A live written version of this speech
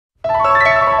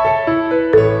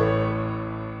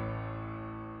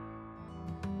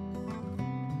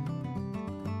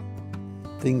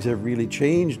Things have really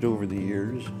changed over the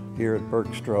years here at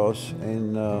Bergstrasse,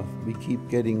 and we keep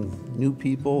getting new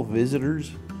people,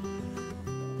 visitors,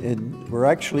 and we're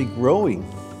actually growing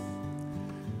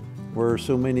where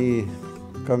so many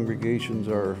congregations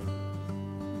are,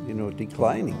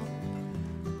 declining.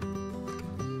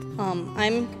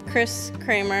 I'm Chris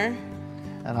Kramer.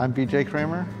 And I'm BJ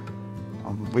Kramer.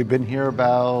 We've been here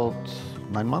about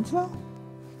 9 months now?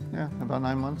 Yeah, about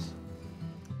 9 months.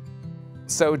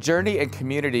 So journey and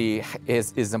community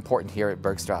is important here at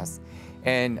Bergstrasse.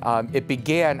 And it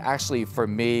began actually for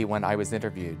me when I was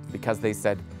interviewed, because they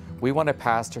said, we want a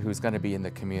pastor who's going to be in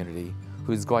the community,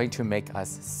 who's going to make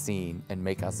us seen and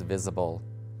make us visible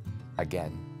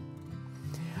again.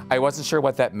 I wasn't sure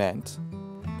what that meant,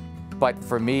 but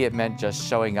for me it meant just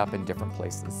showing up in different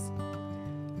places.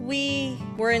 We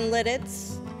were in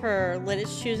Lidditz for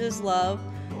Lidditz Chooses Love,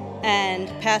 and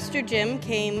Pastor Jim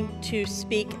came to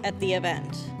speak at the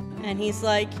event. And he's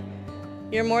like,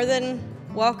 you're more than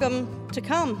welcome to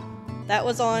come. That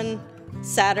was on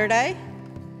Saturday.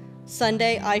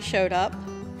 Sunday, I showed up.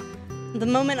 The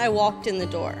moment I walked in the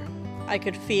door, I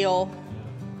could feel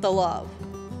the love.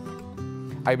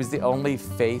 I was the only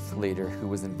faith leader who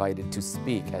was invited to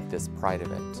speak at this Pride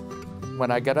event.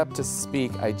 When I got up to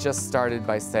speak, I just started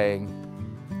by saying,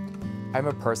 I'm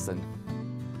a person.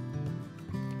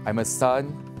 I'm a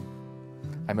son,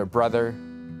 I'm a brother,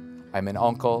 I'm an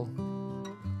uncle,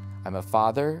 I'm a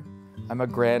father, I'm a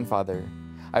grandfather.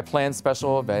 I plan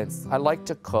special events, I like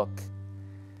to cook,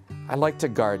 I like to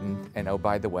garden, and oh,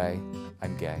 by the way,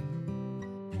 I'm gay.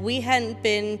 We hadn't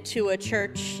been to a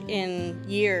church in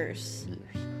years.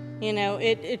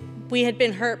 We had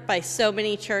been hurt by so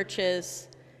many churches,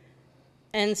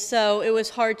 and so it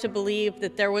was hard to believe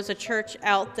that there was a church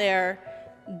out there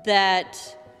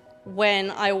that when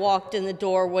I walked in the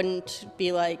door wouldn't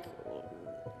be like,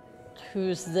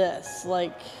 who's this?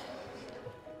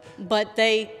 But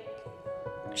they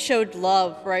showed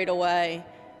love right away,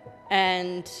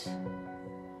 and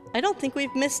I don't think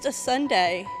we've missed a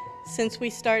Sunday since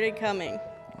we started coming.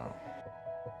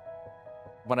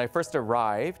 When I first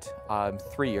arrived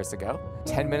 3 years ago,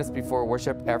 10 minutes before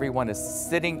worship, everyone is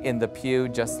sitting in the pew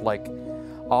just like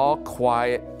all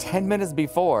quiet. 10 minutes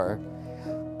before,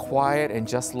 quiet and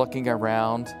just looking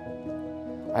around.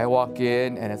 I walk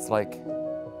in and it's like,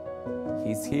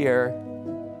 he's here.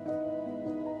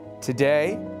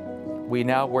 Today, we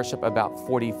now worship about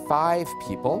 45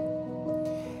 people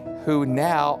who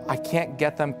now I can't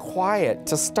get them quiet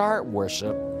to start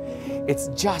worship. It's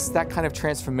just that kind of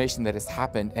transformation that has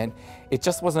happened, and it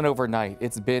just wasn't overnight.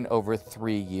 It's been over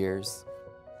 3 years.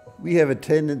 We have a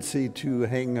tendency to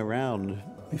hang around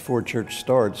before church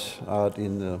starts out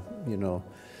in the,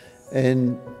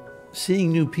 and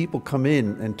seeing new people come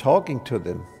in and talking to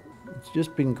them. It's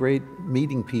just been great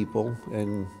meeting people,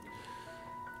 and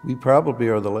we probably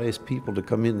are the last people to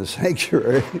come in the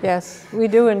sanctuary. Yes, we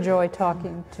do enjoy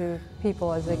talking to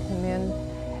people as they come in,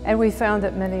 and we found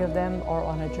that many of them are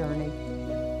on a journey.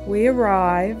 We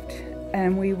arrived,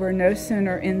 and we were no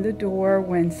sooner in the door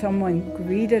when someone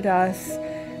greeted us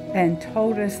and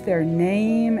told us their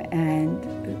name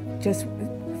and just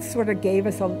sort of gave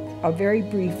us a very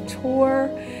brief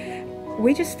tour.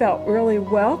 We just felt really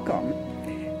welcome.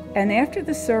 And after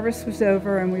the service was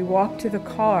over and we walked to the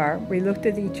car, we looked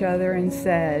at each other and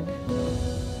said,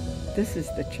 this is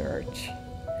the church.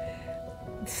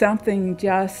 Something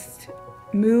just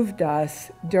moved us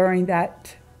during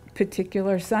that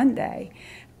particular Sunday,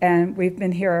 and we've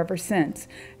been here ever since.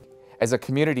 As a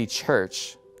community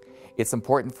church, it's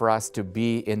important for us to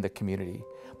be in the community,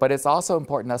 but it's also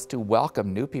important for us to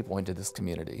welcome new people into this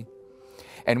community.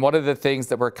 And one of the things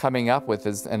that we're coming up with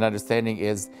is an understanding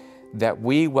is that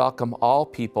we welcome all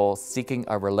people seeking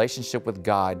a relationship with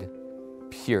God,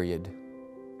 period.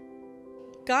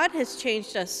 God has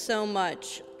changed us so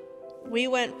much. We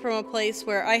went from a place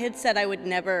where I had said I would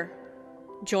never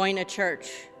join a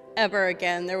church ever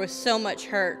again. There was so much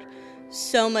hurt,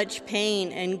 so much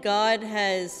pain, and God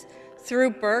has,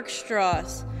 through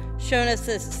Bergstrasse, shown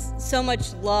us so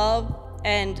much love,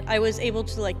 and I was able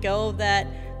to let go of that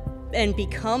and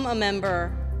become a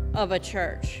member of a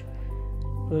church.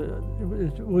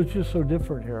 It was just so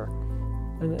different here,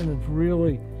 and it's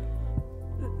really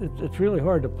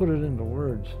hard to put it into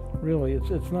words. Really,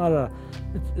 it's not a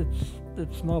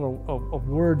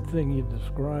word thing you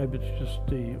describe. It's just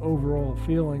the overall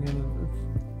feeling, and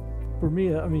for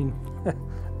me, I mean,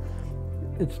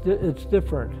 it's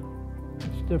different.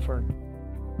 It's different.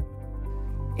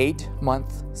 8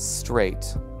 months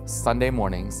straight, Sunday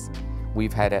mornings,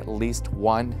 we've had at least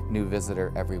one new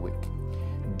visitor every week.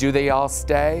 Do they all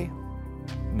stay?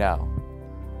 No.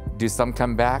 Do some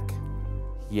come back?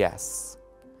 Yes.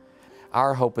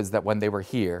 Our hope is that when they were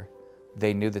here,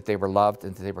 they knew that they were loved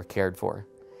and that they were cared for.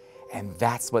 And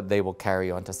that's what they will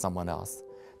carry on to someone else,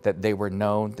 that they were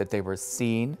known, that they were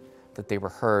seen, that they were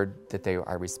heard, that they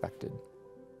are respected.